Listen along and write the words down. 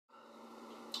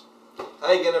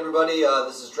Hi again, everybody.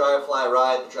 This is Drive Fly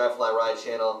Ride, the Drive Fly Ride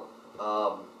channel.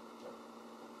 I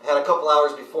had a couple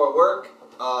hours before work.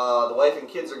 The wife and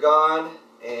kids are gone,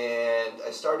 and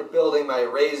I started building my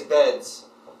raised beds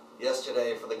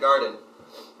yesterday for the garden.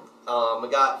 We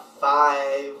got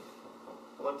 5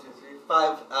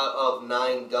 out of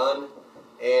 9 done,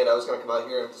 and I was going to come out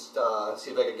here and just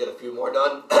see if I could get a few more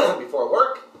done before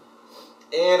work.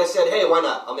 And I said, hey, why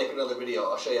not? I'll make another video.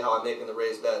 I'll show you how I'm making the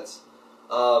raised beds.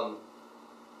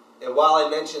 And while I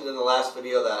mentioned in the last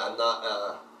video that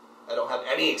I don't have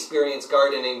any experience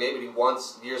gardening, maybe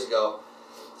once years ago,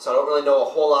 so I don't really know a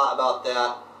whole lot about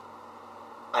that.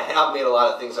 I have made a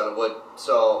lot of things out of wood,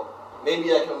 so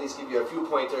maybe I can at least give you a few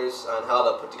pointers on how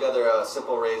to put together a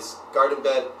simple raised garden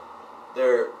bed.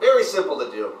 They're very simple to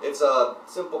do. It's a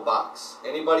simple box.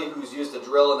 Anybody who's used a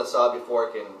drill and a saw before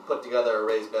can put together a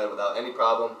raised bed without any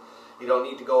problem. You don't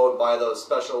need to go and buy those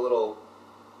special little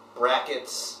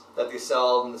brackets that they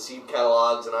sell in the seed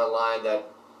catalogs and online that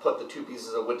put the 2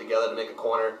 pieces of wood together to make a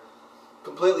corner.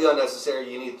 Completely unnecessary.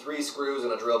 You need 3 screws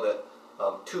and a drill bit.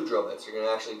 2 drill bits. You're going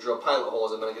to actually drill pilot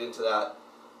holes. I'm going to get into that.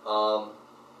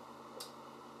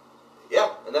 Yeah,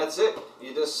 and that's it.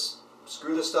 You just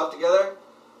screw this stuff together.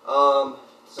 So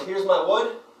here's my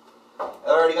wood. I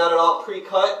already got it all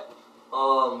pre-cut.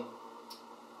 I'm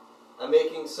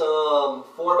making some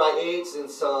 4x8s and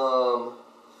some,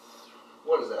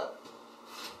 what is that?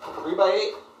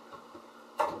 3x8?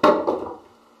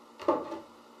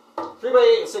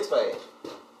 3x8 and 6x8. I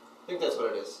think that's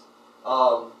what it is.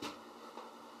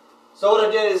 So what I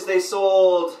did is they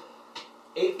sold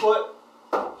 8-foot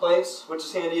planks, which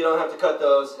is handy, you don't have to cut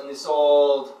those, and they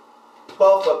sold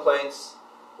 12-foot planks,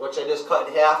 which I just cut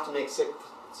in half to make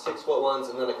 6-foot ones,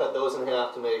 and then I cut those in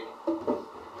half to make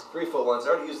 3-foot ones. I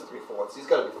already used the 3-foot ones. These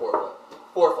got to be 4-foot.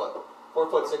 4-foot.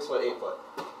 4-foot, 6-foot, 8-foot.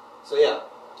 So yeah,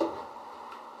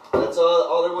 that's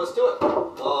all there was to it.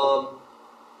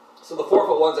 So the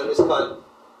 4-foot ones, I just cut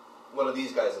one of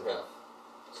these guys in half.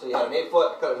 So you had an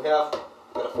 8-foot, I cut it in half.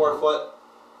 Got a 4-foot,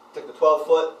 took the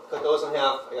 12-foot, cut those in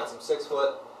half. I got some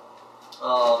 6-foot,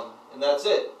 and that's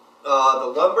it.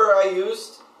 The lumber I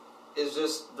used is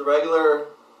just the regular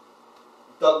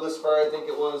Douglas fir, I think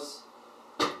it was,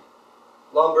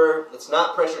 lumber. It's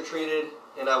not pressure treated,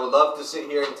 and I would love to sit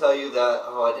here and tell you that,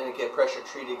 oh, I didn't get pressure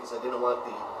treated because I didn't want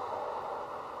the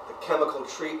chemical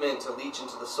treatment to leach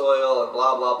into the soil and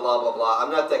blah, blah, blah, blah, blah.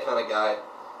 I'm not that kind of guy.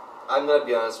 I'm going to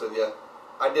be honest with you.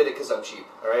 I did it because I'm cheap,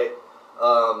 alright?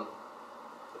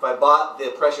 If I bought the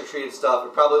pressure treated stuff,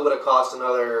 it probably would have cost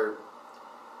another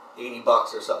 $80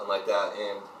 or something like that,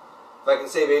 and if I can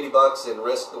save $80 and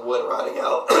risk the wood rotting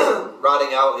out,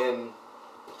 in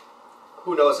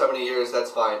who knows how many years, that's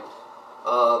fine.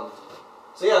 So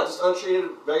yeah, just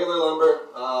untreated regular lumber.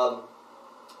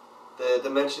 The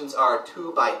dimensions are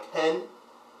 2x10.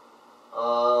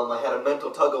 I had a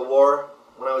mental tug of war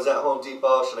when I was at Home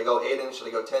Depot. Should I go 8-inch? Should I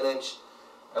go 10-inch?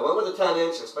 I went with a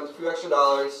 10-inch. I spent a few extra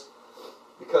dollars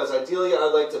because ideally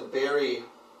I'd like to bury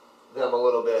them a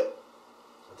little bit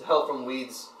to help from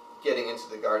weeds getting into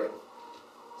the garden.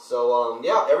 So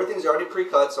yeah, everything's already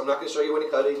pre-cut, so I'm not going to show you any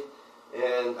cutting,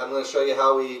 and I'm going to show you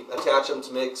how we attach them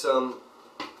to make some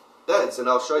beds, and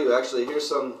I'll show you, actually, here's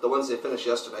the ones they finished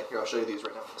yesterday. Here, I'll show you these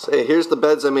right now. So hey, here's the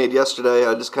beds I made yesterday.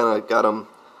 I just kind of got them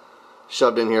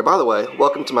shoved in here. By the way,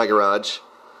 welcome to my garage.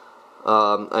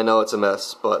 I know it's a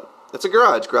mess, but it's a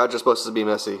garage. Garages are supposed to be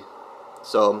messy.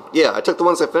 So yeah, I took the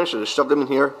ones I finished, I just shoved them in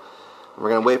here, and we're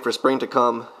going to wait for spring to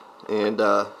come, and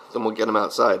then we'll get them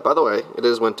outside. By the way, it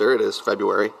is winter. It is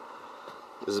February.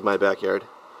 This is my backyard.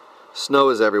 Snow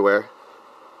is everywhere.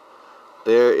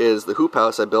 There is the hoop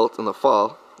house I built in the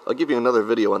fall. I'll give you another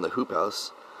video on the hoop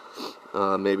house,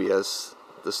 maybe as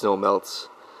the snow melts.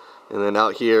 And then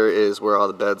out here is where all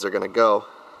the beds are going to go.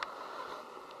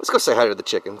 Let's go say hi to the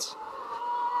chickens.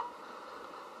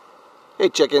 Hey,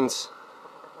 chickens.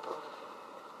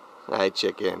 Hi,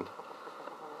 chicken.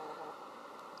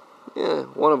 Yeah,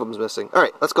 one of them's missing.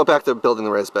 Alright, let's go back to building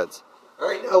the raised beds.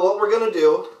 Alright, now what we're going to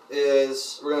do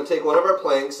is we're going to take one of our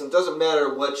planks, and it doesn't matter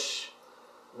which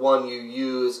one you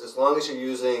use, as long as you're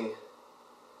using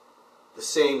the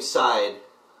same side.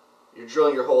 You're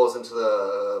drilling your holes into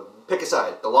the, pick a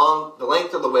side, the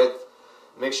length or the width.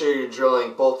 Make sure you're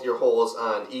drilling both your holes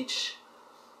on each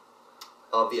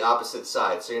of the opposite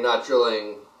sides. So you're not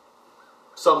drilling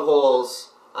some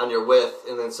holes on your width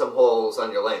and then some holes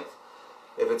on your length.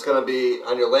 If it's going to be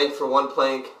on your length for one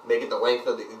plank, make it the length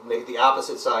of make it the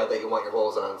opposite side that you want your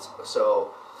holes on,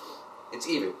 so it's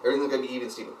even. Everything's going to be even,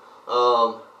 Steven.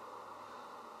 Pilot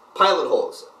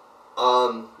holes.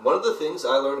 One of the things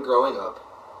I learned growing up,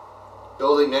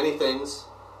 building many things,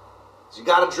 is you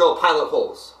got to drill pilot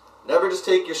holes. never just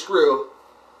take your screw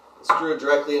and screw it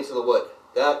directly into the wood.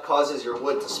 That causes your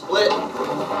wood to split.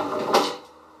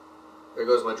 There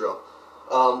goes my drill.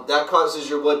 That causes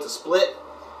your wood to split,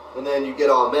 and then you get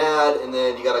all mad, and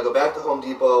then you got to go back to Home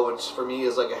Depot, which for me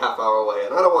is like a half-hour away,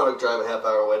 and I don't want to drive a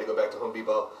half-hour away to go back to Home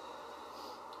Depot.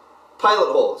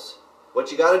 Pilot holes.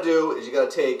 What you got to do is you got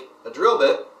to take a drill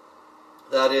bit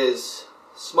that is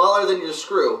smaller than your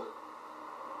screw,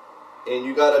 and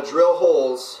you got to drill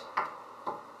holes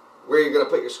where you're going to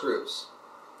put your screws.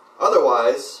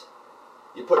 Otherwise,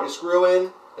 you put your screw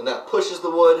in, and that pushes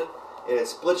the wood, and it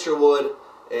splits your wood,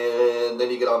 and then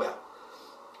you get all mad.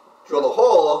 Drill the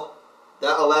hole,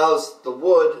 that allows the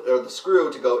wood, or the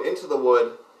screw, to go into the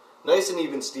wood, nice and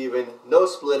even, Steven, no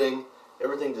splitting,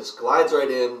 everything just glides right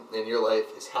in, and your life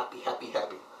is happy, happy,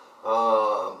 happy.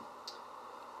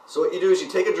 So what you do is you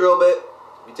take a drill bit,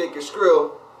 you take your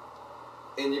screw,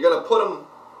 and you're going to put them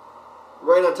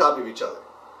right on top of each other.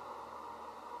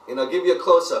 And I'll give you a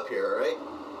close-up here, alright?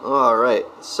 Alright,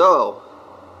 so,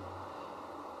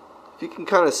 if you can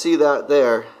kind of see that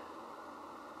there,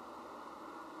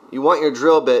 you want your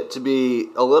drill bit to be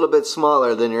a little bit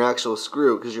smaller than your actual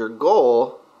screw, because your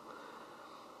goal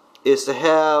is to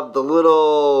have the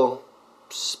little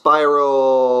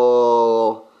spiral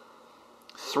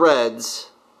threads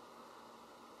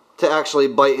to actually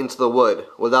bite into the wood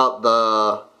without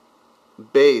the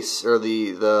base or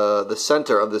the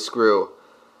center of the screw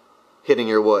hitting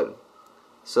your wood.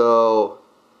 So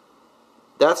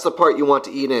that's the part you want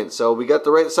to eat in. So we got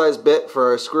the right size bit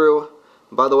for our screw.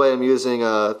 By the way, I'm using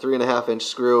a 3.5-inch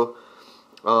screw.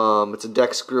 It's a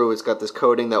deck screw. It's got this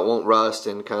coating that won't rust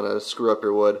and kind of screw up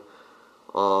your wood.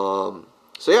 So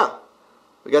yeah,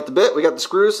 we got the bit, we got the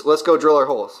screws. Let's go drill our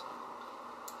holes.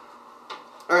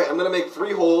 Alright, I'm going to make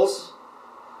 3 holes.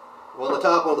 One on the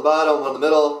top, one on the bottom, one in the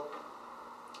middle.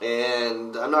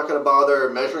 And I'm not going to bother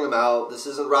measuring them out. This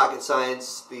isn't rocket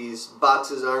science. These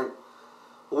boxes aren't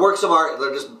works of art.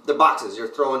 They're boxes. You're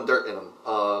throwing dirt in them.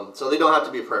 So they don't have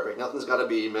to be perfect. Nothing's got to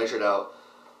be measured out.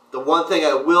 The one thing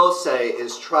I will say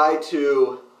is try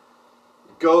to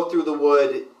go through the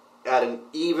wood at an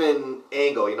even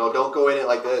angle. You know, don't go in it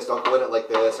like this. Don't go in it like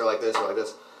this or like this or like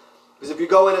this. Because if you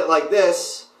go in it like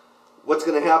this, what's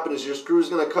going to happen is your screw's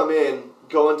going to come in,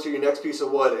 go into your next piece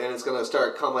of wood, and it's going to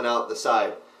start coming out the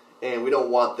side. And we don't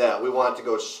want that. We want it to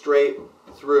go straight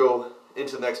through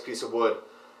into the next piece of wood.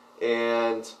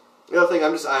 And the other thing,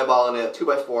 I'm just eyeballing it,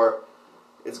 2x4.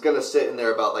 It's going to sit in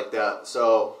there about like that.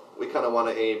 So we kind of want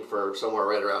to aim for somewhere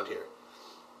right around here.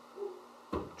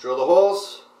 Drill the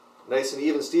holes, nice and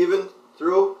even, Steven,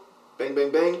 through, bang, bang,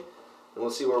 bang, and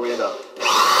we'll see where we end up.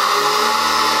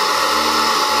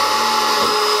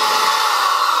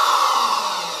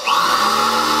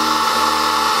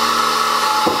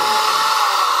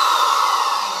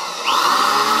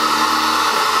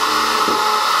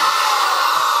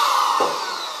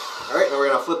 Alright, now we're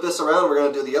going to flip this around, we're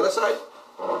going to do the other side.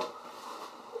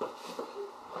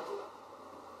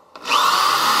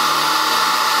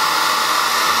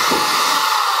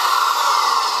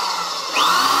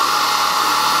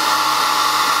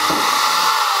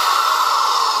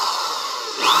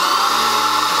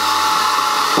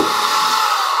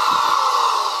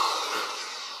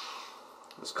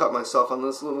 Just cut myself on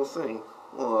this little thing.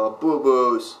 Oh,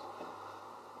 boo-boos.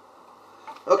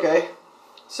 Okay,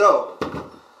 so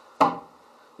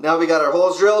now we got our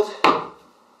holes drilled.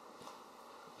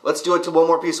 Let's do it to one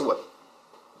more piece of wood.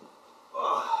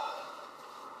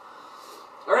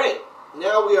 Alright,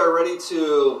 now we are ready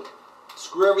to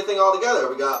screw everything all together.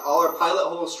 We got all our pilot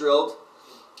holes drilled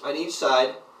on each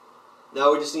side.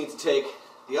 Now we just need to take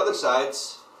the other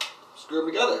sides, screw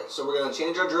them together. So we're going to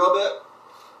change our drill bit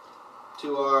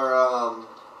to our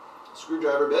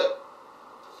screwdriver bit.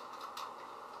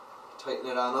 Tighten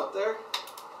it on up there.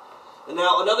 And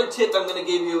now another tip I'm going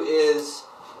to give you is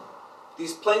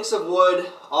these planks of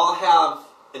wood all have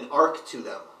an arc to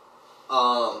them.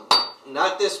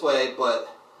 Not this way,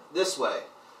 but this way.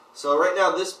 So right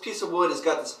now this piece of wood has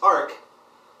got this arc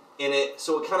in it,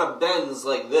 so it kind of bends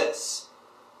like this.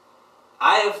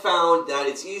 I have found that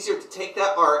it's easier to take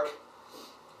that arc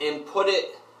and put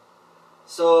it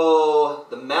so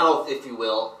the mouth, if you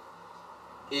will,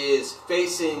 is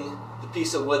facing the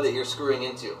piece of wood that you're screwing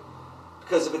into.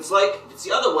 Because if it's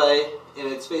the other way and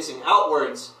it's facing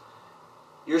outwards,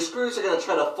 your screws are going to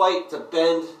try to fight to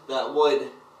bend that wood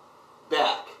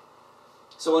back.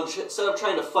 So instead of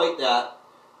trying to fight that,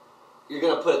 you're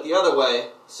going to put it the other way,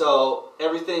 so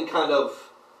everything kind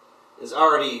of is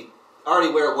already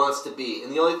where it wants to be.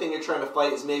 And the only thing you're trying to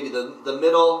fight is maybe the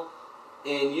middle,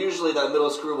 and usually that middle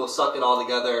screw will suck it all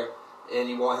together and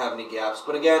you won't have any gaps.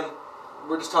 But again,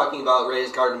 we're just talking about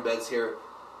raised garden beds here.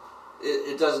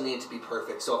 It doesn't need to be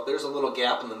perfect. So if there's a little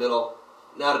gap in the middle,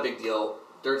 not a big deal.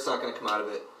 Dirt's not going to come out of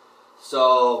it.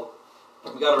 So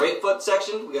we got our 8-foot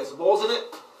section. We got some holes in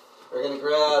it. We're going to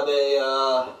grab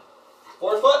a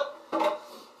 4-foot,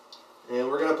 and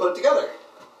we're going to put it together.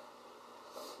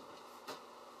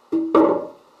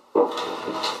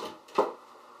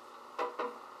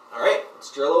 All right,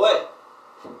 let's drill away.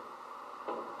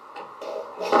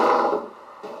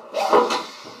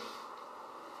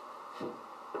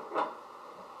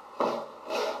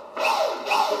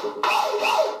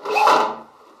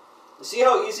 See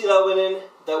how easy that went in?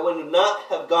 That would not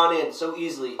have gone in so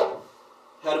easily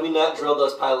had we not drilled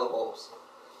those pilot holes.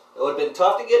 It would have been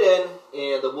tough to get in,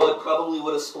 and the wood probably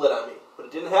would have split on me. But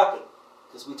it didn't happen,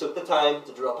 because we took the time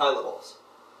to drill pilot holes.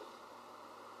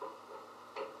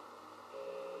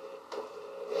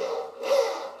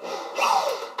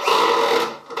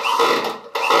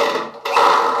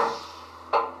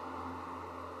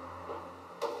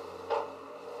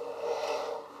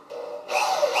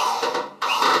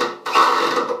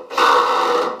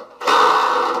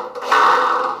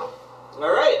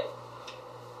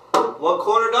 One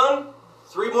corner done,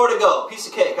 3 more to go. Piece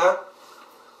of cake, huh?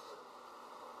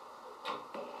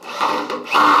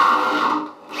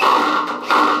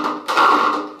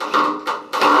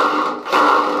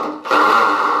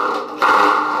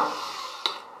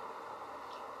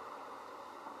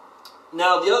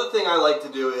 Now, the other thing I like to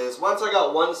do is, once I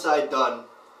got one side done,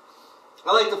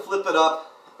 I like to flip it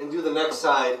up and do the next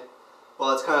side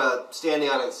while it's kind of standing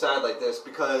on its side like this,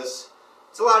 because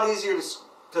it's a lot easier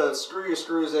to screw your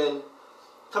screws in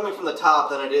coming from the top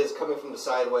than it is coming from the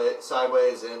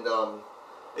sideways, and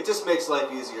it just makes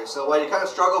life easier. So while you kind of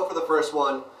struggle for the first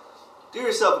one, do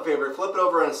yourself a favor, flip it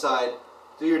over on its side,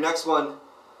 do your next one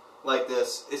like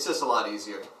this. It's just a lot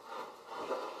easier.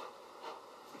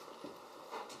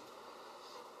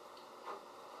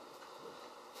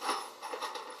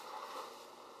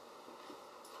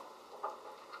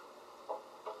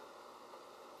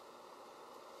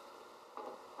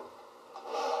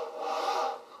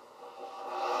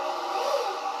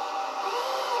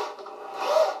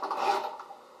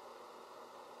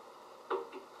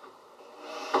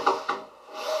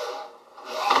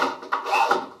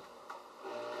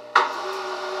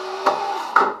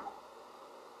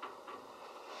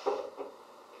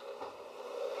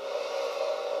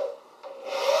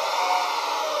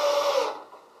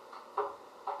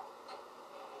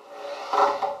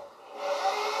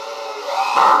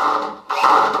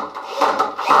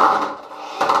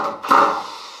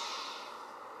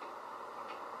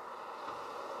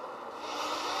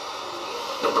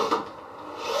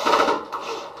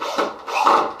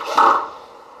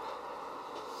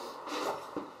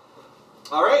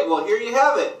 Alright, well here you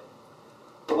have it.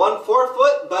 One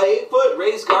 4-foot by 8-foot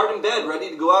raised garden bed ready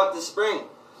to go out this spring.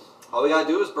 All we gotta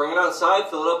do is bring it outside,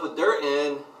 fill it up with dirt,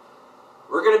 and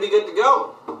we're gonna be good to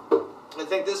go. I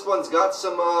think this one's got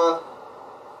some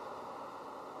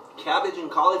cabbage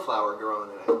and cauliflower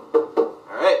growing in it.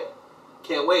 Alright,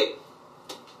 can't wait.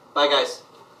 Bye guys.